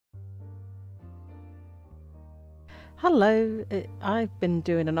Hello, I've been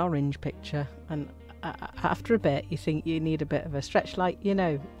doing an orange picture, and after a bit you think you need a bit of a stretch, like,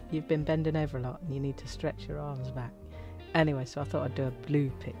 you've been bending over a lot and you need to stretch your arms back. Anyway, so I thought I'd do a blue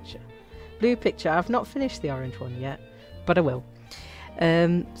picture. I've not finished the orange one yet, but I will.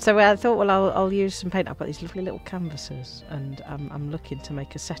 So I thought, well, I'll use some paint. I've got these lovely little canvases, and I'm looking to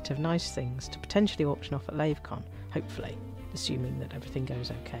make a set of nice things to potentially auction off at LaveCon, hopefully, assuming that everything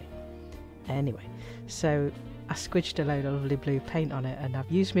goes okay. Anyway, so I squidged a load of lovely blue paint on it, and I've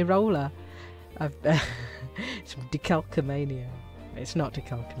used my roller. It's decalcomania. It's not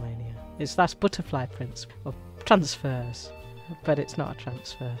decalcomania. That's butterfly prints or transfers, but it's not a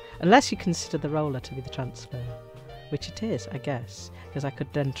transfer unless you consider the roller to be the transfer, which it is, I guess, because I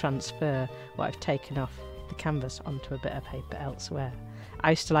could then transfer what I've taken off the canvas onto a bit of paper elsewhere.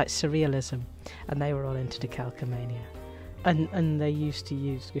 I used to like surrealism, and they were all into decalcomania, and they used to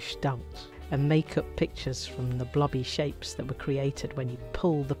use Gestalt and make up pictures from the blobby shapes that were created when you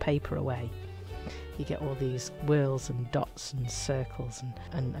pull the paper away. You get all these whirls and dots and circles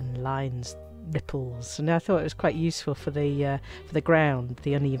and lines, ripples, and I thought it was quite useful for the ground,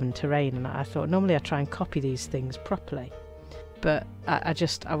 the uneven terrain. And I thought normally I try and copy these things properly, but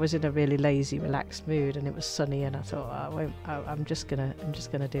I was in a really lazy, relaxed mood, and it was sunny, and I thought, I'm just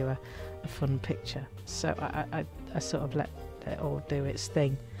gonna do a fun picture. So I sort of let it all do its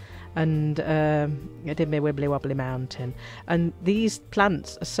thing. And I did my wibbly wobbly mountain, and these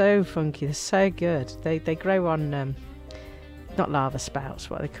plants are so funky, they're so good. They grow on not lava spouts,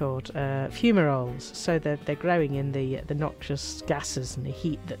 what are they called, fumaroles. So they're growing in the noxious gases and the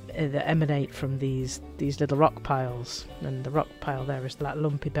heat that emanate from these little rock piles. And the rock pile there is that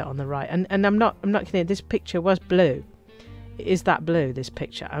lumpy bit on the right. And I'm not kidding. This picture was blue. Is that blue? This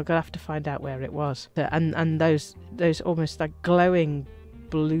picture? I'm gonna have to find out where it was. And those almost like glowing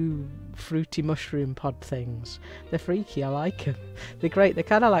blue fruity mushroom pod things, they're freaky. I like them. They're great. They're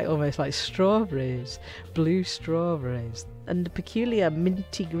kind of like almost like strawberries, blue strawberries, and the peculiar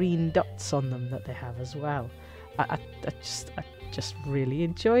minty green dots on them that they have as well. I just really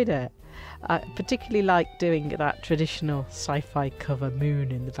enjoyed it. I particularly like doing that traditional sci-fi cover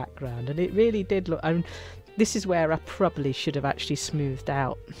moon in the background, and it really did look. This is where I probably should have actually smoothed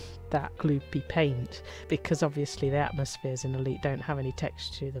out that gloopy paint, because obviously the atmospheres in Elite don't have any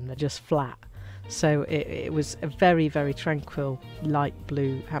texture to them, they're just flat. So it was a very, very tranquil light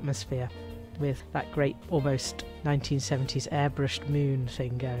blue atmosphere with that great almost 1970s airbrushed moon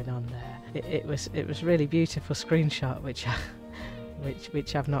thing going on there. It was really beautiful screenshot, which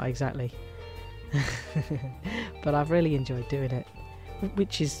I've not exactly but I've really enjoyed doing it,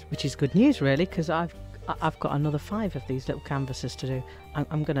 which is good news really, because I've got another 5 of these little canvases to do.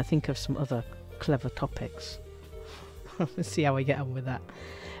 I'm going to think of some other clever topics. We'll see how we get on with that.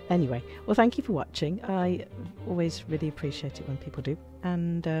 Anyway, well, thank you for watching. I always really appreciate it when people do.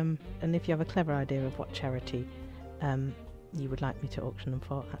 And if you have a clever idea of what charity you would like me to auction them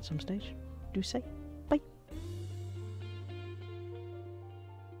for at some stage, do say.